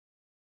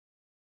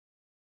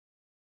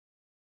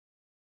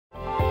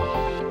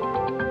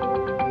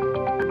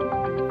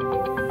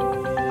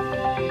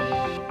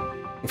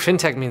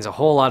Fintech means a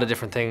whole lot of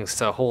different things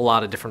to a whole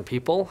lot of different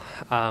people,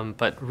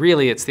 but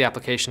really it's the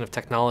application of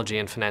technology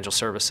in financial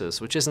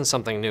services, which isn't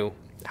something new.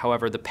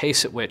 However, the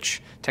pace at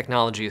which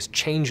technology is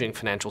changing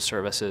financial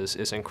services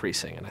is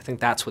increasing, and I think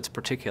that's what's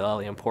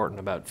particularly important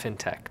about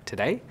fintech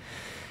today.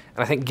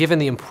 And I think given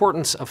the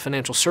importance of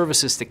financial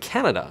services to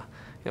Canada,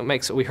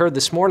 we heard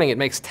this morning, it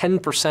makes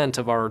 10%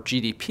 of our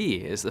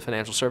GDP is the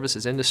financial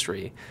services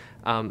industry.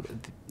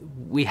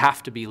 We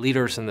have to be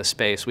leaders in this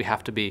space. We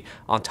have to be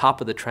on top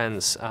of the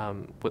trends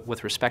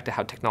with respect to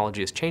how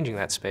technology is changing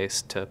that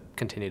space to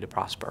continue to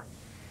prosper.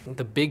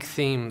 The big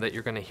theme that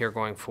you're going to hear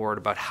going forward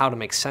about how to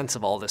make sense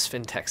of all this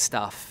fintech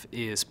stuff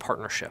is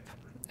partnership.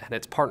 And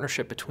it's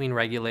partnership between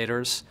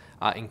regulators,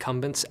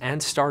 incumbents,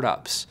 and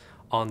startups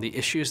on the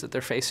issues that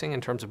they're facing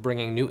in terms of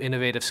bringing new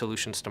innovative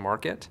solutions to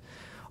market,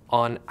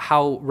 on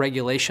how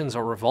regulations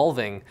are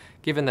evolving,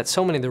 given that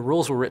so many of the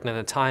rules were written at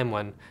a time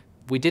when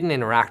we didn't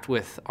interact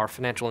with our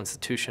financial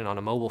institution on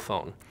a mobile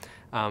phone.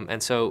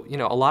 And so,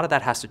 a lot of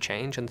that has to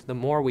change, and the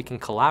more we can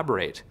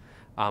collaborate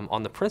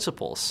on the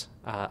principles,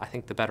 I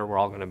think the better we're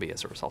all going to be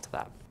as a result of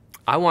that.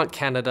 I want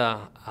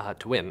Canada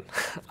to win.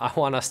 I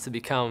want us to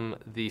become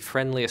the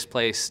friendliest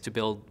place to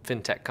build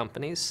fintech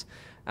companies,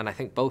 and I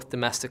think both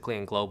domestically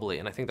and globally.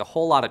 And I think a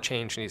whole lot of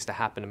change needs to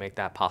happen to make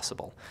that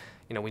possible.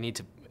 We need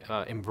to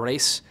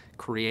embrace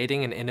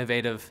creating an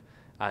innovative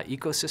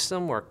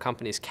ecosystem where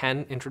companies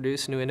can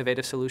introduce new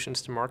innovative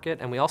solutions to market,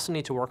 and we also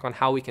need to work on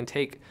how we can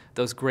take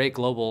those great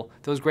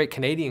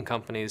Canadian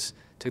companies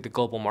to the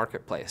global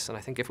marketplace. And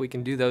I think if we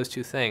can do those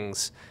two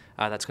things,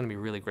 that's going to be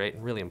really great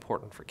and really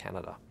important for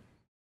Canada.